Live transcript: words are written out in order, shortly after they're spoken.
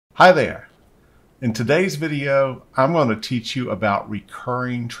Hi there. In today's video, I'm going to teach you about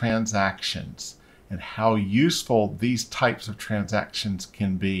recurring transactions and how useful these types of transactions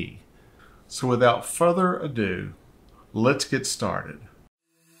can be. So without further ado, let's get started.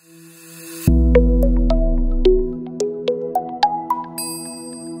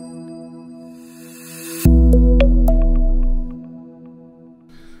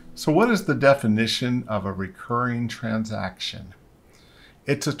 So what is the definition of a recurring transaction?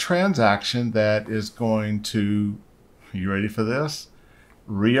 It's a transaction that is going to, you ready for this?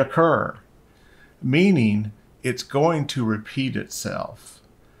 Reoccur, meaning it's going to repeat itself.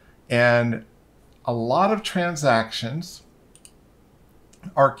 And a lot of transactions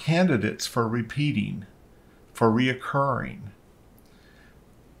are candidates for repeating, for reoccurring.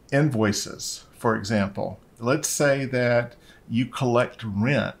 Invoices, for example. Let's say that you collect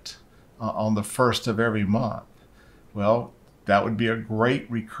rent on the first of every month. Well, that would be a great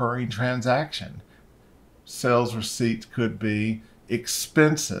recurring transaction. Sales receipts could be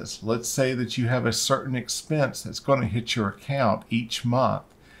expenses. Let's say that you have a certain expense that's going to hit your account each month,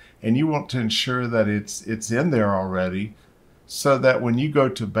 and you want to ensure that it's in there already so that when you go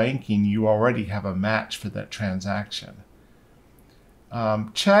to banking, you already have a match for that transaction.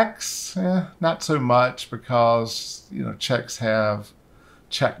 Checks, not so much, because checks have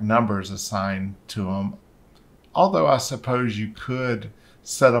check numbers assigned to them. Although I suppose you could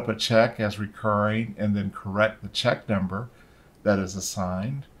set up a check as recurring and then correct the check number that is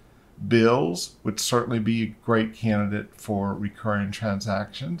assigned. Bills would certainly be a great candidate for recurring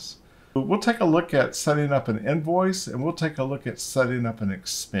transactions. We'll take a look at setting up an invoice, and we'll take a look at setting up an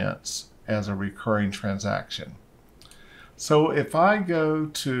expense as a recurring transaction. So if I go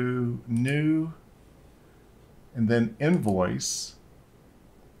to New and then Invoice,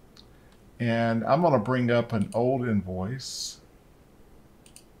 and I'm going to bring up an old invoice.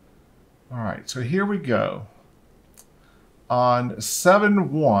 All right, so here we go. On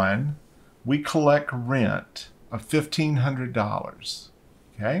 7/1, we collect rent of $1,500.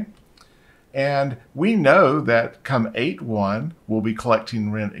 Okay? And we know that come 8/1, we'll be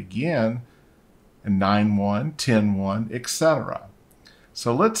collecting rent again, and 9/1, 10/1, etc.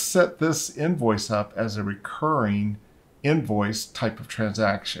 So let's set this invoice up as a recurring invoice type of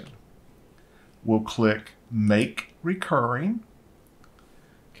transaction. We'll click Make Recurring.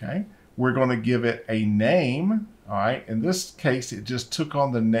 Okay, we're going to give it a name. All right, in this case, it just took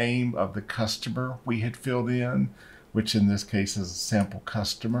on the name of the customer we had filled in, which in this case is a sample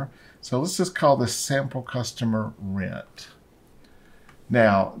customer. So let's just call this sample customer rent.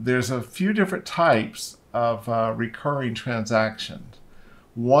 Now, there's a few different types of recurring transactions.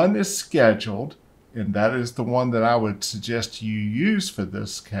 One is scheduled, and that is the one that I would suggest you use for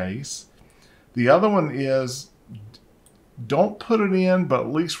this case. The other one is, don't put it in, but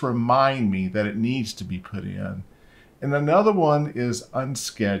at least remind me that it needs to be put in. And another one is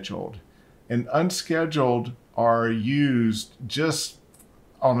unscheduled. And unscheduled are used just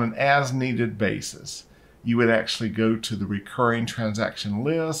on an as-needed basis. You would actually go to the recurring transaction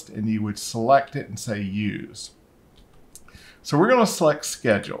list and you would select it and say use. So we're going to select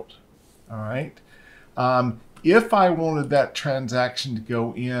scheduled. All right. If I wanted that transaction to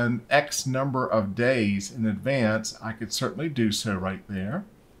go in X number of days in advance, I could certainly do so right there.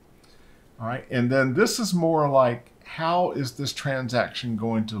 All right, and then this is more like, how is this transaction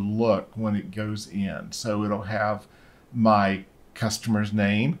going to look when it goes in? So it'll have my customer's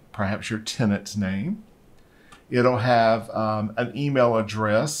name, perhaps your tenant's name. It'll have an email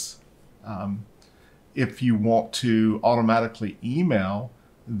address if you want to automatically email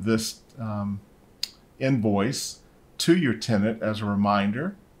this invoice to your tenant as a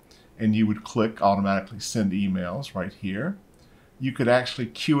reminder, and you would click automatically send emails right here. You could actually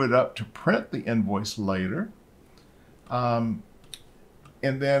queue it up to print the invoice later. And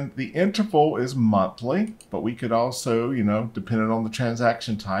then the interval is monthly, but we could also, depending on the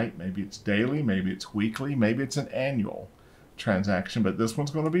transaction type, maybe it's daily, maybe it's weekly, maybe it's an annual transaction, but this one's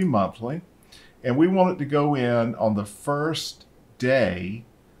going to be monthly. And we want it to go in on the first day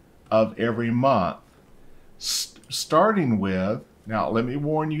of every month. Starting with, now let me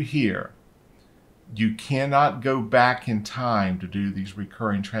warn you here, you cannot go back in time to do these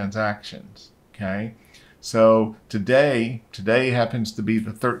recurring transactions, okay? So today happens to be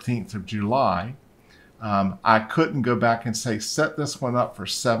the 13th of July. I couldn't go back and say, set this one up for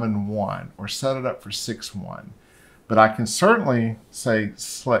 7/1 or set it up for 6/1. But I can certainly say,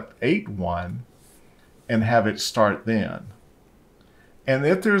 select 8/1 and have it start then. And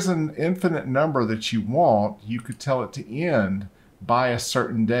if there's an infinite number that you want, you could tell it to end by a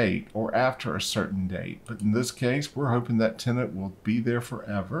certain date or after a certain date. But in this case, we're hoping that tenant will be there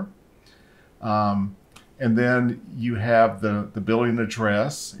forever. And then you have the billing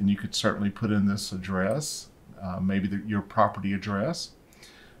address, and you could certainly put in this address, maybe your property address.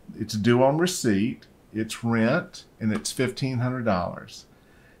 It's due on receipt, it's rent, and it's $1,500.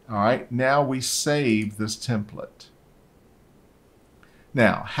 All right, now we save this template.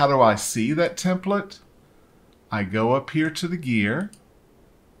 Now, how do I see that template? I go up here to the gear.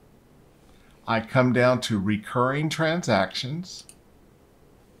 I come down to recurring transactions.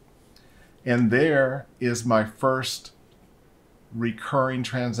 And there is my first recurring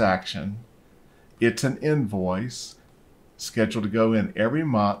transaction. It's an invoice scheduled to go in every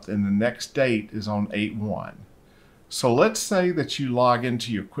month, and the next date is on 8/1. So let's say that you log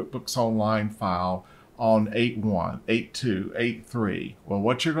into your QuickBooks Online file on 8/1, 8/2, 8/3. Well,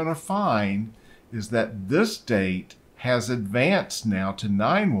 what you're going to find is that this date has advanced now to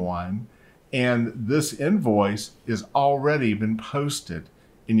 9/1, and this invoice is already been posted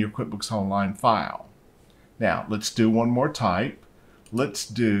in your QuickBooks Online file. Now, let's do one more type. Let's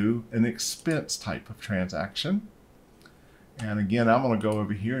do an expense type of transaction. And again, I'm going to go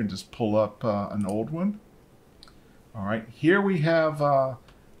over here and just pull up an old one. All right, here we have a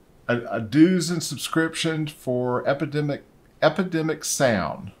dues and subscription for Epidemic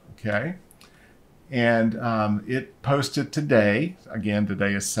Sound, okay? And it posted today. Again,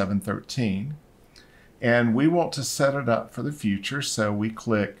 today is 7/13. And we want to set it up for the future, so we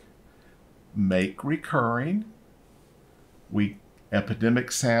click Make Recurring.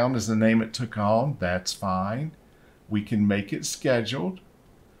 Epidemic Sound is the name it took on. That's fine. We can make it scheduled.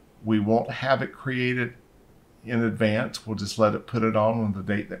 We won't have it created in advance. We'll just let it put it on the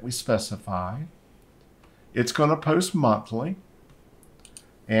date that we specify. It's going to post monthly,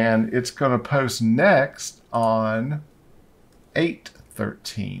 and it's going to post next on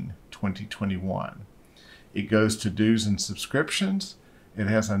 8/13/2021. It goes to dues and subscriptions. It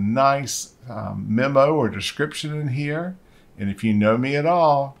has a nice memo or description in here. And if you know me at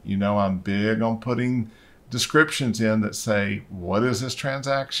all, you know I'm big on putting descriptions in that say, what is this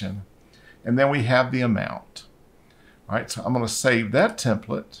transaction? And then we have the amount. All right, so I'm going to save that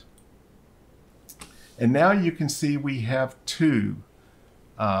template. And now you can see we have two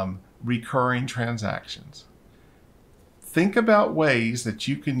recurring transactions. Think about ways that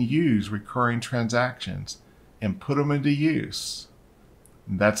you can use recurring transactions and put them into use.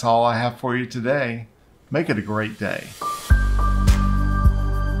 And that's all I have for you today. Make it a great day.